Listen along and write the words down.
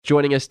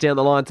Joining us down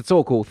the line to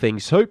talk all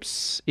things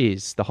hoops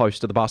is the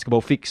host of the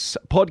Basketball Fix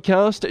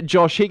podcast,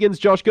 Josh Higgins.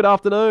 Josh, good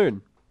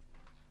afternoon.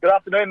 Good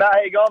afternoon, Matt.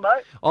 How you going,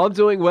 mate? I'm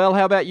doing well.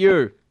 How about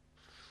you?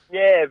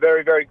 Yeah,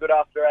 very, very good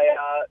after a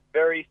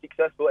very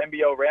successful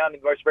NBL round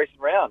in the most recent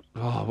round.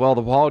 Oh, well, the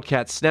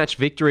Wildcats snatched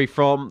victory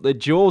from the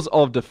jaws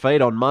of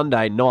defeat on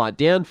Monday night.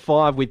 Down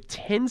 5 with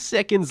 10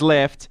 seconds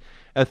left.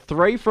 A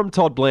 3 from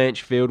Todd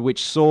Blanchfield,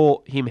 which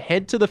saw him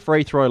head to the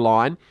free throw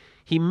line.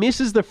 He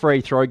misses the free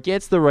throw,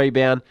 gets the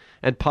rebound,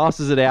 and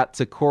passes it out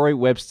to Corey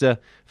Webster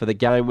for the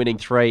game-winning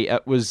 3.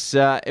 It was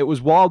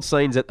wild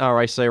scenes at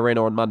RAC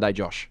Arena on Monday,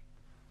 Josh.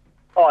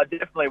 Oh, it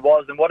definitely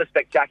was, and what a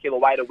spectacular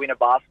way to win a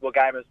basketball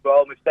game as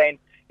well. We've seen,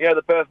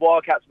 the Perth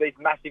Wildcats with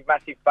these massive,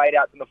 massive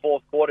fade-outs in the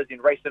fourth quarters in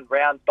recent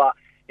rounds, but,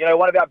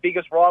 one of our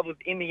biggest rivals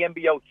in the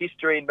NBL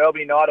history in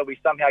Melbourne United, we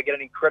somehow get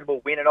an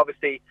incredible win, and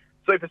obviously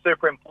super,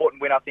 super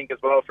important win, I think, as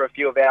well for a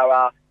few of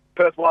our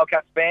Perth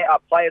Wildcats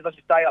players, I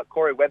should say, like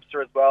Corey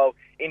Webster as well,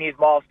 in his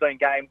milestone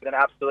game with an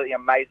absolutely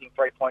amazing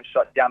three-point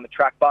shot down the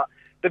track. But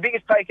the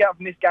biggest takeout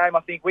from this game,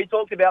 I think, we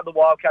talked about the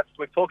Wildcats.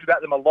 We've talked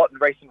about them a lot in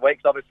recent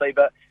weeks, obviously,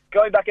 but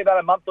going back about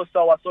a month or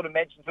so, I sort of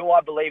mentioned who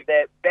I believe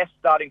their best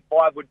starting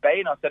 5 would be,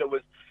 and I said it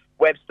was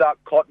Webster,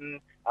 Cotton,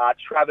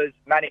 Travers,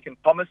 Manick and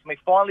Thomas, and we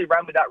finally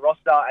ran with that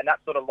roster and that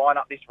sort of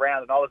lineup this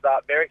round, and I was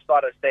very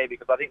excited to see,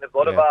 because I think there's a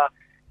lot of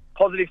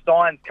positive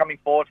signs coming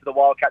forward for the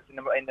Wildcats in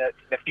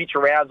the future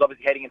rounds,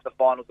 obviously heading into the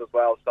finals as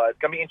well. So it's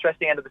going to be an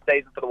interesting end of the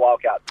season for the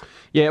Wildcats.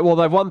 Yeah, well,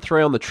 they've won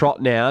 3 on the trot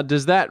now.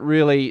 Does that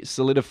really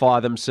solidify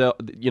themselves,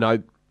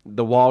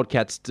 the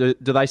Wildcats, do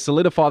they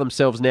solidify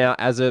themselves now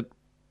as a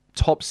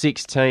top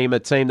 6 team, a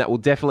team that will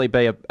definitely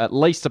be at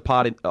least a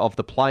part of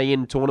the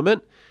play-in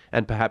tournament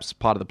and perhaps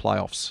part of the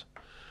playoffs?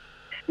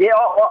 Yeah,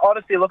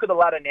 honestly, look at the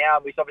ladder now.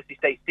 We obviously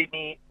see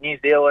Sydney, New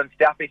Zealand,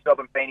 South East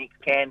Melbourne, Phoenix,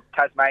 Cairns,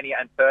 Tasmania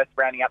and Perth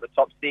rounding out the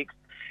top 6.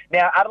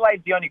 Now,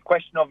 Adelaide's the only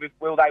question of if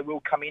they will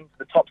come into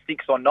the top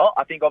 6 or not.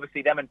 I think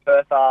obviously them and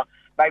Perth are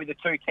maybe the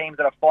 2 teams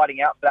that are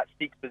fighting out for that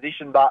 6th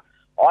position, but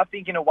I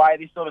think in a way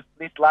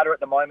this ladder at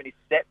the moment is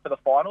set for the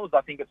finals.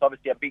 I think it's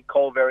obviously a big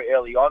call very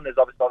early on. There's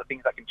obviously a lot of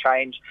things that can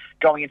change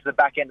going into the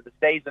back end of the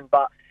season,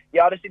 but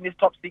yeah, I just think this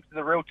top 6 is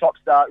a real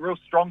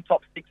strong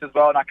top 6 as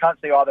well, and I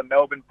can't see either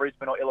Melbourne,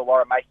 Brisbane or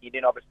Illawarra making it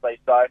in, obviously.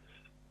 So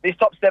this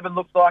top 7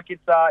 looks like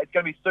it's going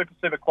to be super,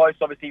 super close,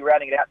 obviously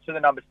rounding it out to the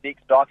number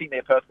 6, but I think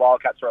the Perth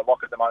Wildcats are a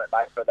lock at the moment,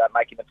 mate, for that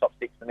making the top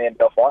 6 in the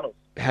NBL finals.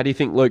 How do you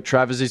think Luke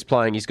Travers is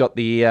playing? He's got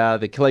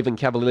the Cleveland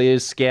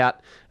Cavaliers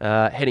scout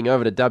heading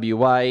over to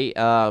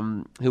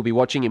WA. He'll be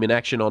watching him in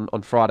action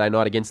on Friday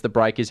night against the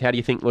Breakers. How do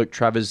you think Luke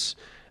Travers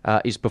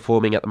is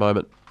performing at the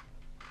moment?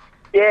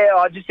 Yeah,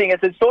 I just think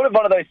it's sort of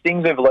one of those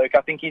things with Luke.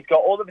 I think he's got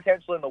all the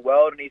potential in the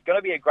world and he's going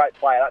to be a great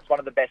player. That's one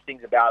of the best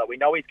things about it. We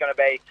know he's going to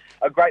be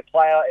a great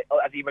player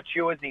as he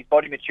matures and his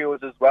body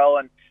matures as well,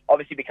 and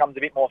obviously becomes a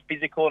bit more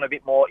physical and a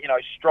bit more,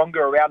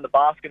 stronger around the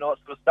basket and all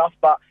that sort of stuff.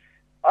 But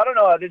I don't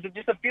know, there's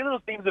just a few little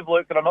things with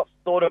Luke that I'm not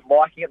sort of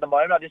liking at the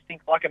moment. I just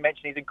think, like I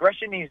mentioned, his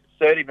aggression, his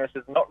assertiveness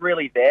is not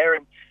really there.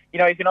 And, you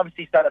can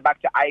obviously say that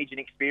back to age and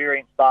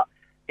experience, but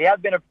he has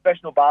been a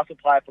professional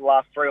basketball player for the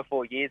last 3 or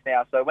 4 years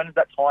now. So when is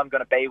that time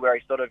going to be where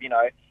he's sort of,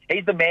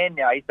 he's the man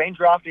now. He's been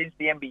drafted into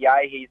the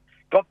NBA. He's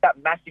got that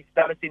massive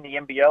status in the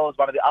NBL as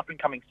one of the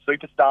up-and-coming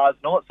superstars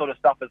and all that sort of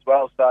stuff as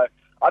well. So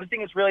I just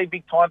think it's really a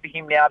big time for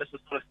him now to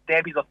sort of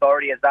stamp his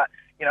authority as that,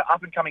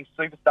 up-and-coming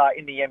superstar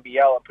in the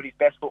NBL and put his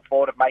best foot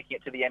forward of making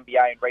it to the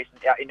NBA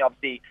in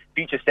obviously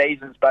future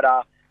seasons. But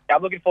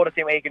I'm looking forward to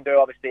seeing what he can do,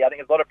 obviously. I think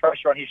there's a lot of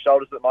pressure on his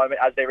shoulders at the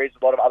moment, as there is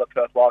a lot of other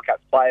Perth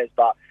Wildcats players,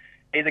 but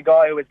he's a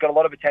guy who has got a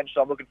lot of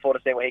potential. I'm looking forward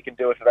to seeing what he can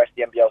do for the rest of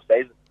the NBL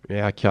season.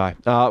 Yeah, okay.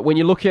 When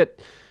you look at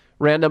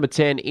round number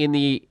 10 in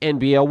the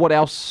NBL, what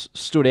else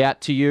stood out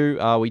to you?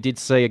 We did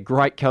see a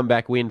great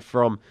comeback win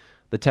from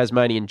the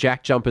Tasmanian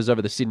Jack Jumpers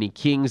over the Sydney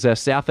Kings.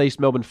 South East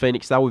Melbourne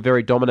Phoenix, they were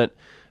very dominant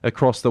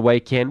across the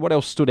weekend. What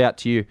else stood out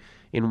to you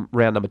in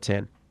round number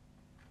 10?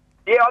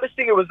 Yeah, I just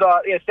think it was,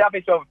 South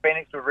East Melbourne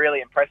Phoenix were really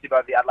impressive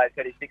over the Adelaide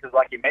 36ers,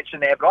 like you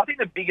mentioned there. But I think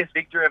the biggest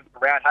victory of the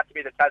round had to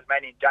be the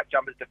Tasmanian Jack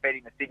Jumpers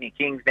defeating the Sydney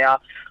Kings. Now,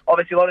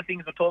 obviously, a lot of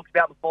things were talked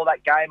about before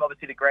that game.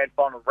 Obviously, the grand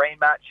final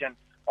rematch, and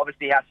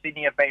obviously how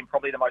Sydney have been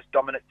probably the most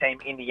dominant team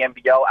in the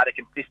NBL at a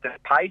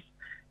consistent pace.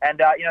 And,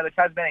 the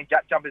Tasmanian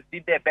Jack Jumpers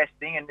did their best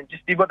thing and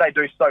just did what they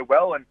do so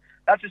well. And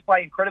that's just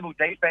play incredible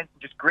defense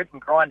and just grit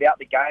and grind out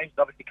the games.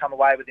 Obviously come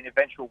away with an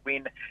eventual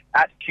win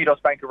at Kudos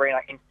Bank Arena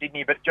in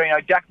Sydney. But,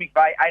 Jack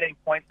McVeigh, 18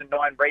 points and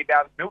 9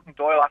 rebounds. Milton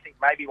Doyle, I think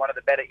maybe one of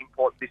the better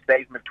imports this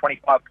season with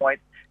 25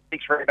 points,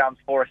 6 rebounds,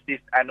 4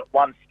 assists and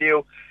 1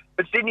 steal.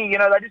 But Sydney,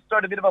 they just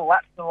showed a bit of a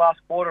lapse in the last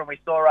quarter, and we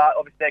saw,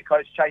 obviously, their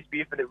coach, Chase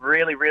Buford,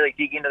 really, really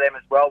dig into them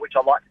as well, which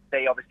I like to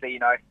see. Obviously,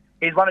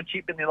 he's won a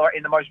chip in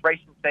the most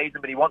recent season,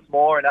 but he wants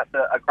more, and that's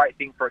a great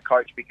thing for a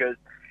coach because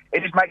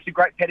it just makes a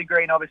great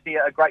pedigree and obviously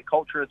a great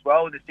culture as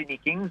well in the Sydney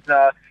Kings.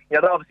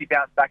 They'll obviously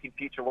bounce back in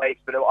future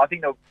weeks, but I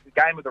think the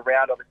game of the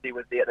round obviously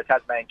was the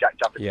Tasmanian Jack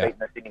Jumpers beating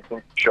the Sydney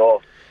Kings for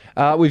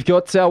sure. We've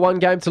got one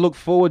game to look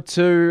forward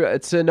to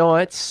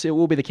tonight. It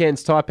will be the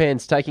Cairns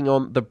Taipans taking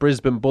on the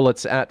Brisbane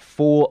Bullets at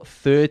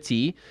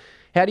 4:30.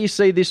 How do you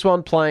see this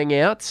one playing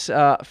out?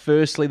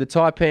 Firstly, the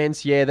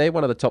Taipans, they're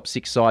one of the top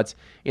 6 sides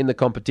in the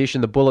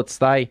competition. The Bullets,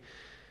 they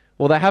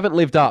haven't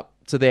lived up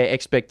to their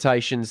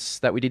expectations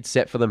that we did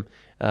set for them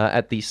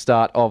at the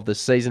start of the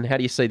season. How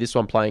do you see this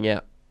one playing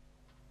out?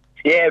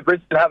 Yeah,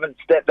 Brisbane haven't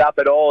stepped up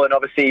at all and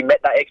obviously met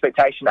that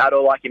expectation at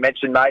all, like you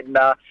mentioned, mate. And,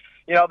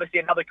 obviously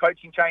another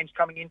coaching change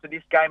coming into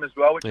this game as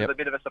well, which was a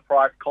bit of a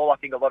surprise call. I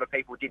think a lot of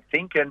people did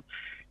think. And,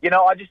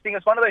 I just think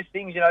it's one of those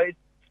things,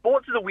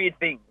 sports is a weird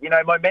thing.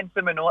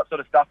 Momentum and all that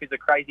sort of stuff is a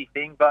crazy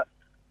thing. But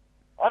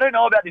I don't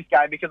know about this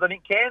game because I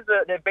think Cairns,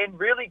 they've been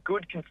really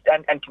good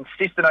and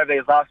consistent over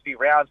these last few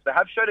rounds. They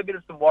have showed a bit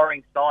of some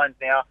worrying signs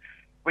now.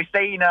 We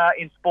see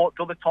in sports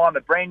all the time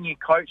a brand new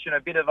coach and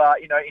a bit of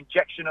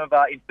injection of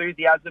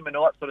enthusiasm and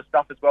all that sort of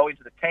stuff as well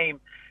into the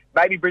team.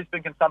 Maybe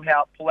Brisbane can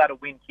somehow pull out a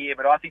win here,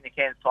 but I think the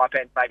Cairns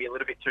Taipans may be a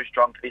little bit too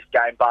strong for this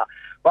game. But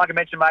like I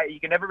mentioned, mate, you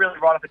can never really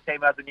write off a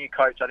team as a new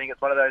coach. I think it's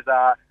one of those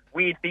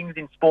weird things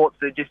in sports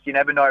that just you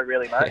never know,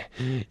 really,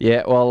 mate.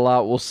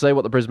 We'll see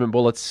what the Brisbane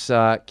Bullets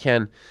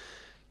can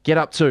get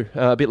up to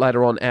a bit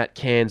later on at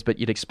Cairns, but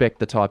you'd expect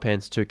the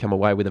Taipans to come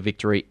away with a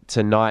victory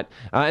tonight.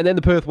 And then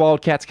the Perth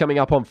Wildcats coming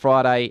up on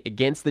Friday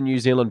against the New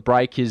Zealand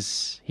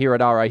Breakers here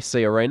at RAC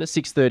Arena,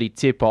 6:30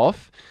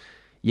 tip-off.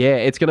 Yeah,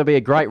 it's going to be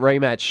a great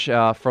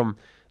rematch from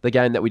the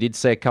game that we did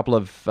see a couple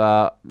of,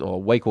 or a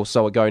week or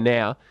so ago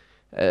now.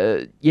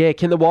 Can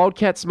the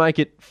Wildcats make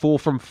it 4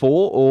 from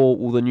 4, or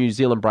will the New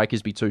Zealand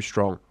Breakers be too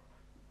strong?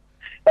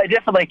 They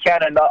definitely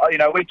can, and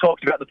we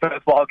talked about the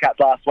Perth Wildcats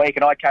last week,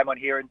 and I came on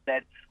here and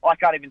said I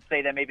can't even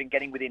see them even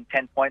getting within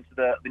 10 points of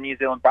the New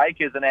Zealand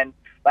Breakers, and then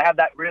they have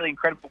that really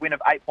incredible win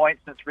of 8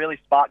 points, and it's really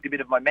sparked a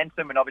bit of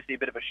momentum and obviously a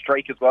bit of a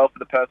streak as well for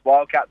the Perth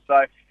Wildcats.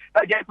 So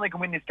they definitely can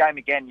win this game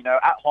again.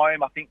 At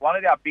home, I think one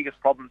of our biggest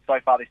problems so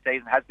far this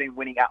season has been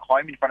winning at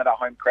home in front of our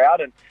home crowd,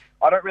 and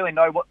I don't really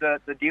know what the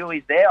deal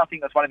is there. I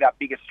think that's one of our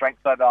biggest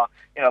strengths over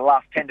the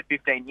last 10 to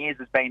 15 years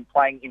has been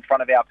playing in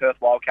front of our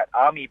Perth Wildcat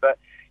army. But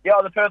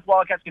the Perth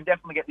Wildcats can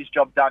definitely get this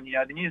job done.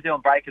 The New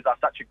Zealand Breakers are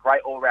such a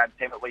great all-round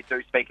team that we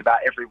do speak about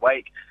every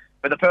week.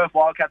 But the Perth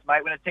Wildcats,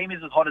 mate, when a team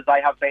is as hot as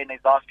they have been these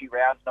last few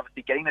rounds, and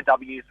obviously getting the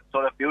W's and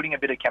sort of building a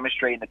bit of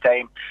chemistry in the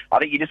team, I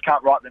think you just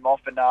can't write them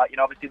off. And,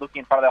 obviously looking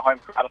in front of their home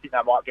crowd, I think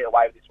they might get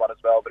away with this one as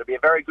well. But it'll be a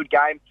very good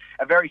game,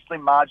 a very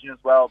slim margin as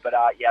well. But,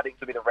 I think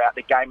it'll be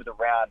the game of the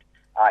round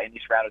in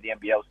this round of the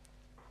NBL.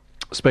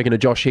 Speaking of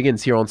Josh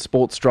Higgins here on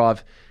Sports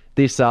Drive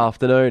this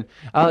afternoon.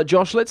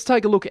 Josh, let's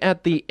take a look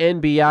at the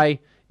NBA.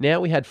 Now,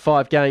 we had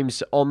 5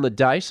 games on the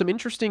day. Some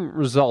interesting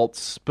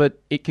results,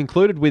 but it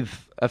concluded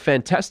with a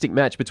fantastic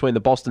match between the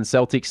Boston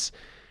Celtics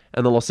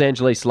and the Los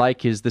Angeles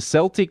Lakers. The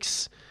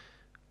Celtics,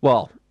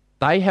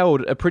 they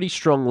held a pretty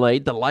strong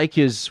lead. The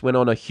Lakers went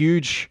on a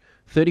huge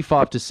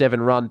 35-7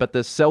 run, but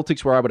the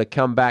Celtics were able to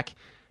come back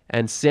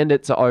and send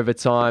it to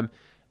overtime.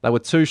 They were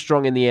too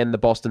strong in the end, the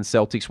Boston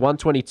Celtics.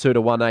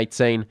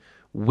 122-118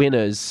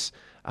 winners.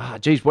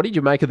 What did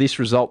you make of this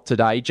result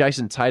today?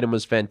 Jason Tatum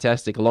was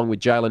fantastic, along with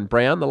Jaylen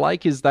Brown. The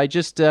Lakers, they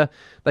just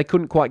they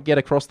couldn't quite get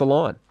across the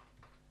line.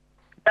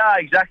 No,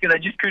 exactly. They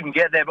just couldn't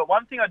get there. But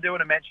one thing I do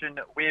want to mention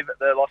with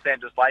the Los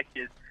Angeles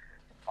Lakers,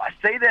 I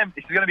see them,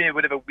 this is going to be a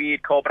bit of a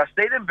weird call, but I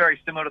see them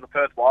very similar to the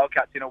Perth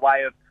Wildcats in a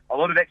way of a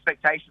lot of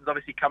expectations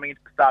obviously coming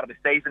into the start of the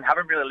season,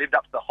 haven't really lived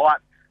up to the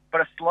hype, but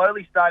are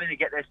slowly starting to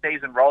get their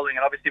season rolling.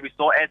 And obviously we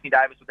saw Anthony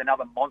Davis with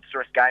another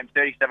monstrous game,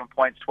 37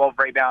 points, 12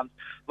 rebounds.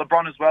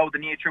 LeBron as well with a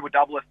near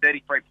triple-double of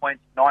 33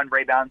 points, 9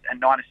 rebounds and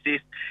 9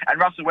 assists. And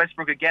Russell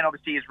Westbrook, again,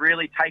 obviously has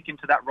really taken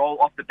to that role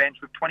off the bench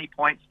with 20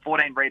 points,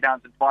 14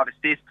 rebounds and 5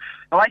 assists.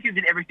 The Lakers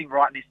did everything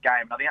right in this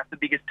game. And I think that's the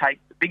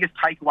biggest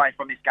takeaway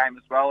from this game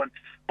as well. And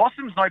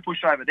Boston's no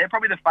pushover. They're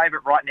probably the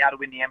favourite right now to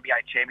win the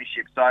NBA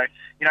championship. So,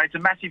 it's a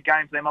massive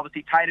game for them.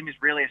 Obviously, Tatum is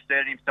really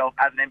asserting himself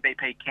as an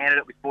MVP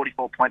candidate with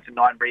 44 points and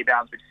 9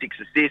 rebounds with 6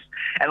 assists.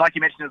 And like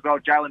you mentioned as well,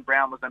 Jaylen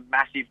Brown was a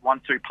massive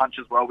 1-2 punch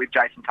as well with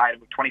Jason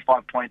Tatum with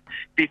 25 points,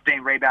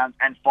 15 rebounds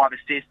and 5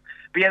 assists.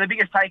 But the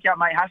biggest takeout,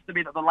 mate, has to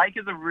be that the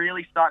Lakers are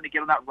really starting to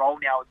get on that roll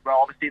now as well.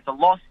 Obviously, it's a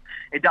loss.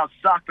 It does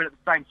suck, but at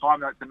the same time,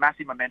 though, it's a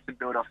massive momentum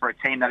builder for a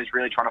team that is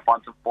really trying to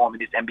find some form in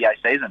this NBA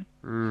season.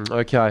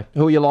 Okay.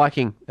 Who are you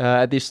liking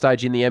at this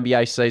stage in the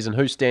NBA season?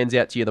 Who stands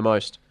out to you the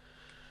most?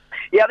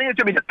 Yeah, I think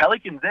it's going to be the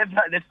Pelicans.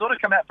 They've sort of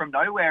come out from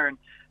nowhere, and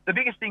the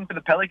biggest thing for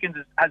the Pelicans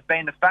has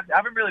been the fact they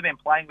haven't really been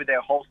playing with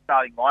their whole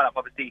starting lineup.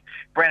 Obviously,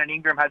 Brandon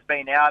Ingram has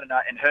been out,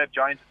 and Herb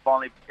Jones has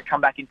finally come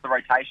back into the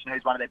rotation,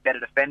 who's one of their better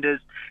defenders.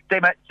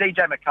 CJ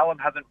McCollum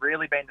hasn't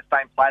really been the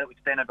same player that we've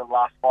seen over the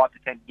last 5 to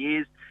 10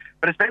 years,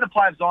 but it's been the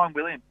play of Zion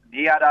Williamson.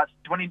 He had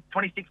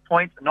 26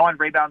 points, 9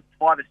 rebounds,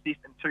 5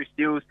 assists and 2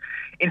 steals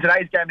in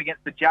today's game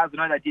against the Jazz. I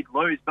know they did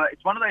lose, but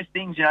it's one of those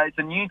things, it's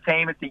a new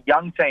team, it's a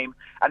young team,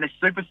 and they're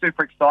super,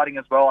 super exciting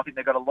as well. I think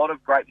they've got a lot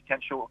of great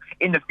potential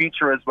in the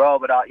future as well.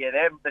 But,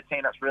 they're the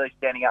team that's really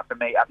standing out for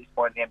me at this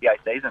point in the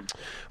NBA season.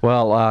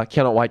 Well,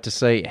 cannot wait to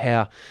see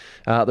how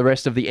the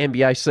rest of the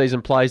NBA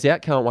season plays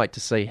out. Can't wait to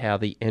see how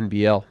the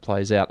NBL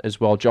plays out as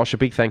well. Josh, a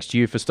big thanks to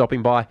you for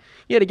stopping by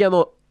yet again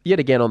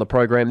on the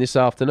program this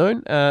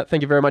afternoon.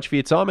 Thank you very much for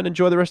your time and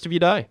enjoy the rest of your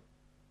day.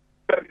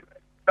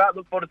 But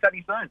look forward to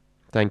chatting soon.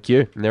 Thank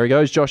you. And there he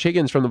goes, Josh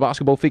Higgins from the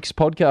Basketball Fix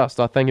podcast.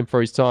 I thank him for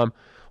his time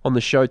on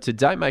the show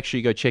today. Make sure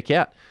you go check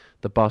out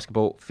the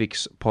Basketball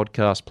Fix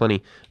podcast.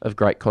 Plenty of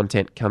great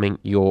content coming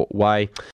your way.